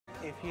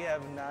if you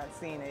have not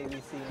seen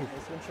ABC and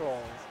his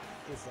controls,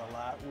 it's a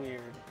lot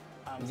weird.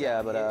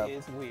 Yeah, but it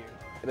is weird.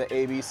 The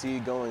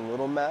ABC going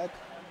Little Mac,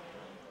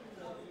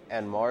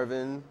 and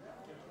Marvin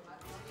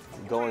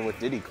going with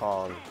Diddy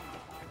Kong.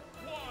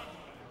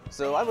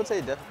 So I would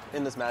say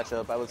in this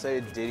matchup, I would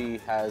say Diddy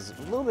has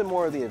a little bit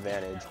more of the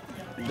advantage.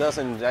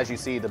 Doesn't, as you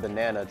see, the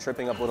banana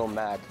tripping up Little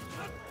Mac.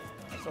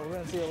 So we're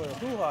gonna see a little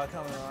hoo-ha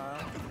coming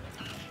around.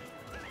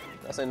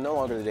 That's no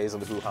longer the days of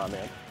the hoo-ha,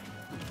 man.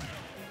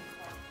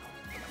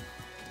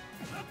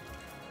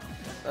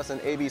 That's an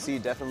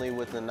ABC definitely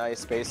with the nice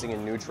spacing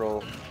and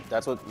neutral.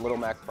 That's what Little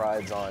Mac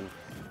prides on.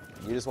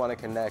 You just want to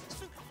connect.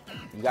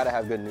 You got to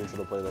have good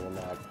neutral to play Little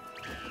Mac.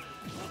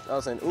 I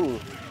was saying, ooh,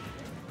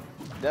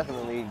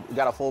 definitely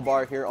got a full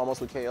bar here, almost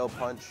with KO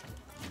punch.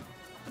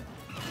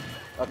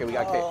 Okay, we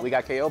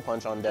got KO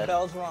punch on deck.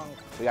 Bell's wrong.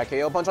 We got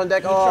KO punch on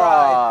deck. He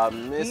Oh,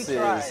 tried. misses. He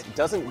tried.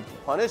 Doesn't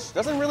punish.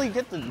 Doesn't really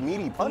get the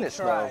meaty punish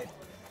though.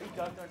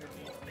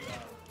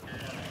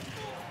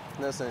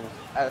 Listen,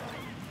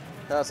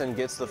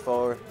 gets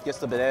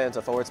the banana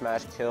into forward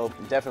smash kill.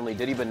 Definitely,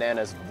 Diddy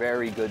Banana's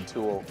very good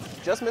tool.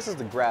 Just misses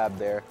the grab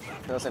there.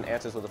 Nelson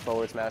answers with a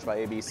forward smash by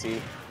ABC.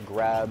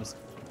 Grabs.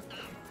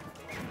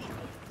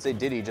 Say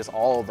Diddy, just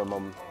all the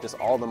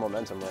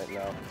momentum right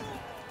now.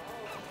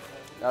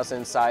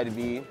 Nelson side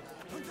B.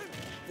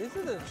 This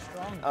is a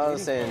strong.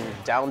 Nelson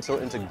down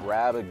tilt into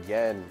grab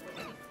again.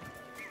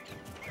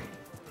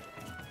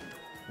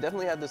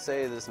 Definitely had to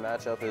say this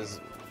matchup is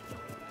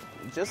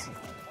just.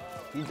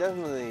 You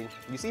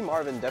see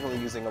Marvin definitely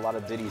using a lot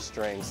of Diddy's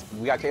strengths.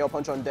 We got KO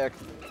punch on deck.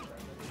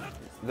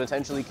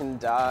 Potentially can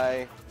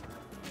die.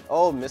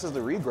 Oh, misses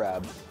the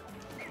re-grab.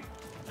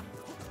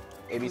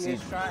 ABC.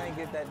 He's trying to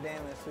get that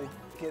damage to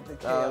get the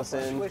KO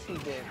punch, which he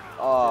did just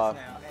now.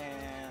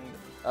 And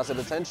I said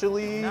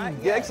potentially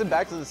gets it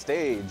back to the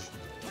stage.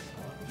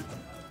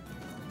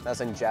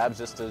 That's in jabs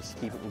just to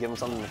give him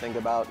something to think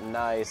about.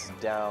 Nice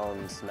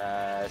down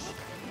smash.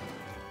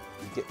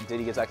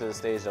 Diddy gets back to the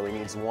stage though. He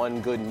needs one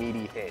good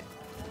meaty hit.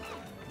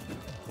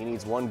 He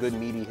needs one good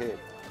meaty hit.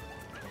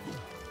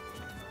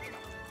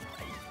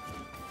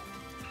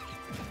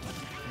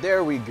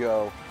 There we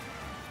go.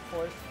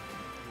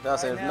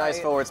 That's a nice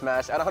forward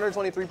smash at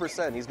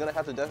 123%. He's gonna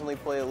have to definitely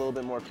play a little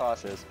bit more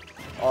cautious.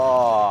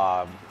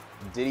 Oh,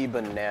 Diddy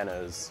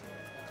Bananas.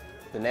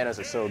 Bananas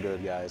are so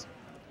good, guys.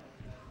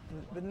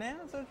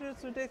 Bananas are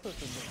just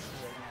ridiculous right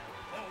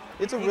now.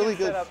 It's a really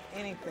good. Set up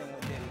anything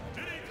with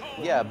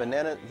Diddy. Yeah,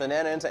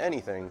 banana into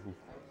anything.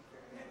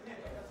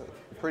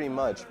 Pretty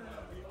much.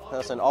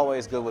 Listen,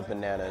 always good with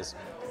bananas.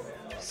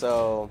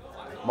 So,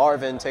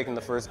 Marvin taking the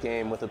first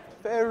game with a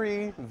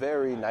very,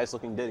 very nice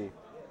looking Diddy.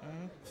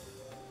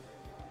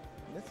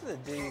 This is a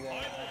Diddy that I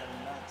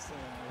have not seen.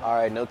 All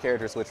right, no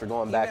character switch. We're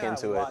going back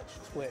into it.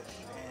 Twitch,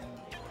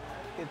 and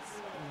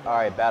it's. All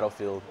right,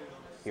 Battlefield.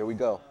 Here we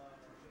go.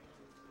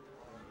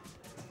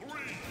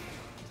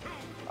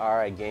 All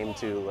right, game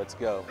 2. Let's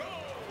go.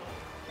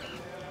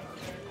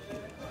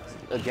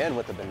 Again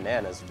with the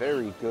bananas,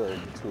 very good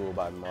tool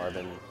by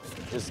Marvin.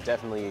 Just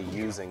definitely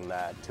using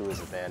that to his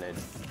advantage.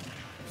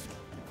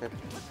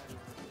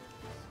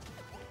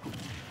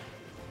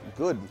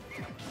 Good.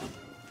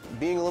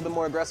 Being a little bit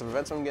more aggressive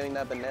prevents him from getting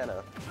that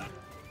banana.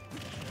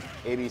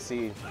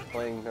 ABC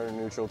playing her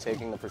neutral,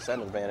 taking the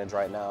percent advantage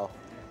right now.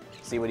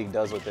 See what he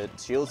does with it.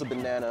 Shields the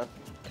banana.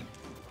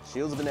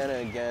 Shields the banana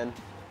again.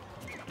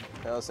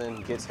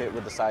 Nelson gets hit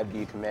with the side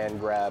B command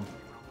grab.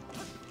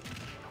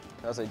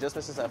 Nelson just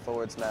misses that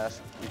forward smash.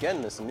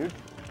 Again, this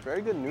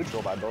very good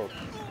neutral by both.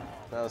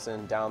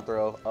 Nelson down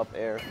throw, up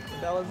air.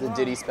 The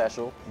Diddy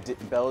special.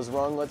 Bella's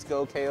rung, let's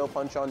go. KO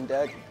punch on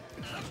deck.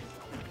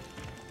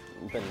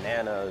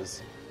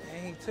 Bananas.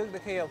 And he took the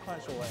KO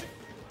punch away.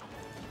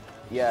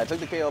 Yeah, took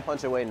the KO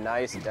punch away.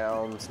 Nice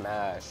down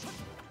smash.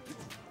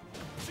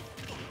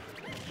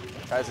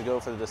 Tries to go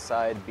for the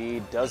side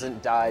B.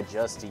 Doesn't die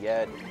just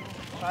yet.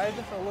 Tries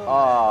it for a little bit.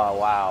 Oh,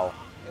 wow.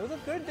 It was a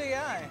good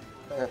DI,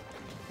 but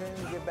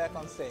couldn't get back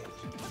on stage.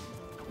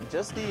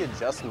 Just the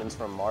adjustments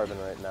from Marvin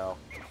right now.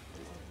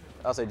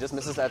 I'll say just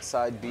misses that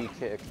side B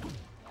kick.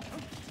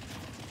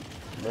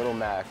 Little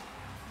Mac.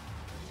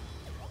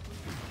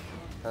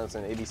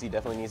 Listen, ABC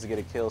definitely needs to get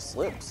a kill.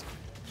 Slips.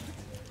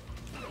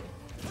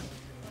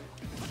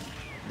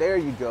 There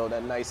you go,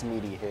 that nice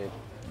meaty hit.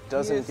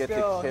 Doesn't get the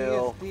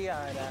kill. He is DI'd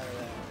out of that.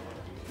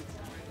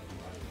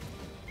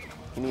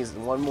 He needs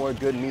one more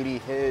good meaty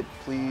hit,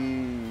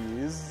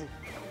 please.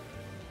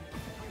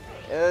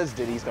 As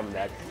Diddy's coming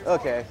back.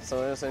 Okay,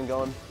 so Innocent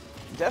going.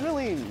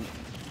 Definitely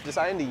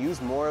deciding to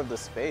use more of the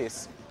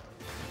space.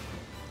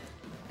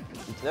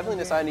 Definitely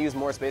deciding to use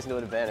more space into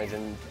an advantage,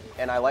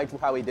 and I liked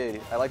how he did.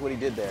 I like what he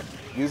did there.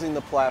 Using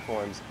the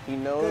platforms. He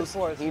knows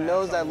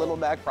that Little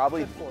Mac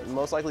probably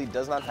most likely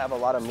does not have a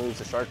lot of moves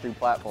to shark through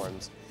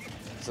platforms.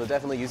 So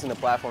definitely using the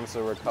platforms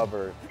to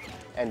recover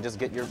and just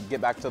get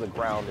back to the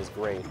ground is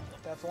great.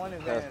 That's one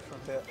advantage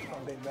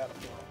from Big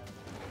Battlefield.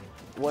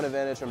 One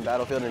advantage from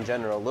Battlefield in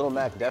general. Little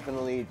Mac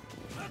definitely,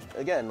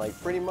 again, like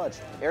pretty much,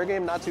 air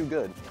game not too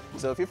good.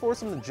 So if you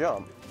force him to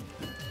jump,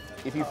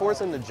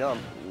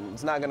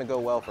 It's not gonna go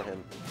well for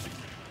him.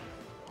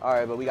 All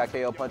right, but we got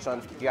KO punch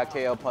on. We got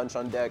KO punch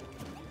on deck.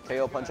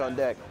 KO punch on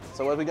deck.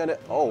 So what are we gonna?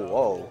 Oh,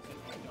 whoa.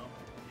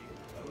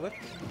 What?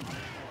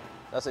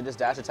 That's it. Just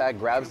dash attack.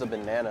 Grabs the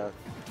banana.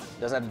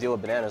 Doesn't have to deal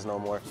with bananas no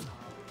more.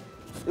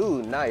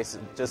 Ooh, nice.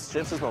 Just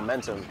shifts his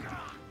momentum.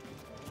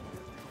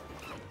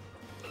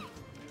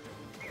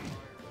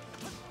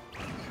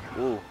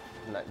 Ooh,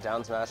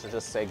 down smash to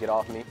just say get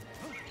off me.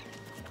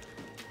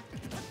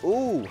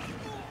 Ooh,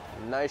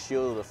 nice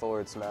shield to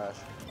forward smash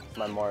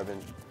by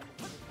Marvin.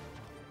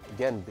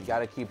 Again, we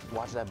gotta keep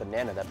watching that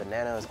banana. That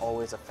banana is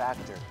always a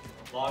factor.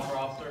 So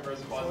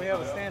we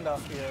have a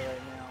standoff here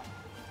right now.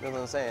 That's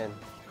what I'm saying.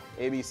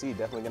 ABC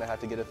definitely gonna have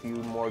to get a few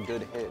more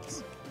good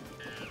hits.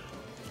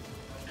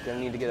 Gonna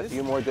need to get a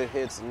few more good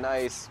hits.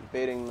 Nice,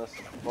 baiting the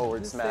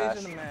forward smash.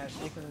 This stage of the match,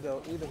 you can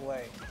go either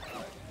way.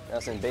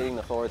 That's in baiting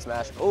the forward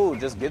smash. Oh,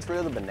 just gets rid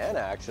of the banana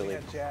actually.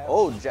 Jab,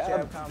 oh,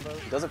 jab. Combo.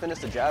 Doesn't finish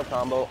the jab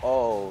combo.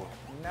 Oh.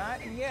 Not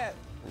yet.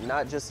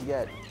 Not just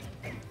yet.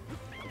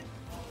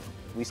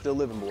 We still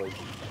living, boys.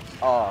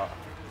 Nah,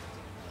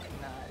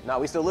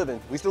 we still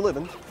living. We still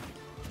living.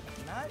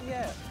 Not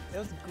yet. It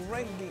was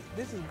great.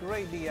 This is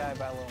great DI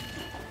by Loman.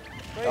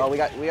 Oh,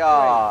 we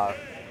are.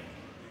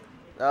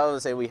 I was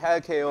gonna say we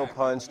had KO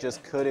punch,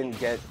 just couldn't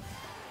get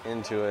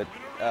into it.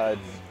 I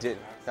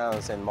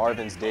was saying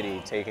Marvin's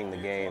Diddy taking the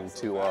game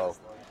 2-0.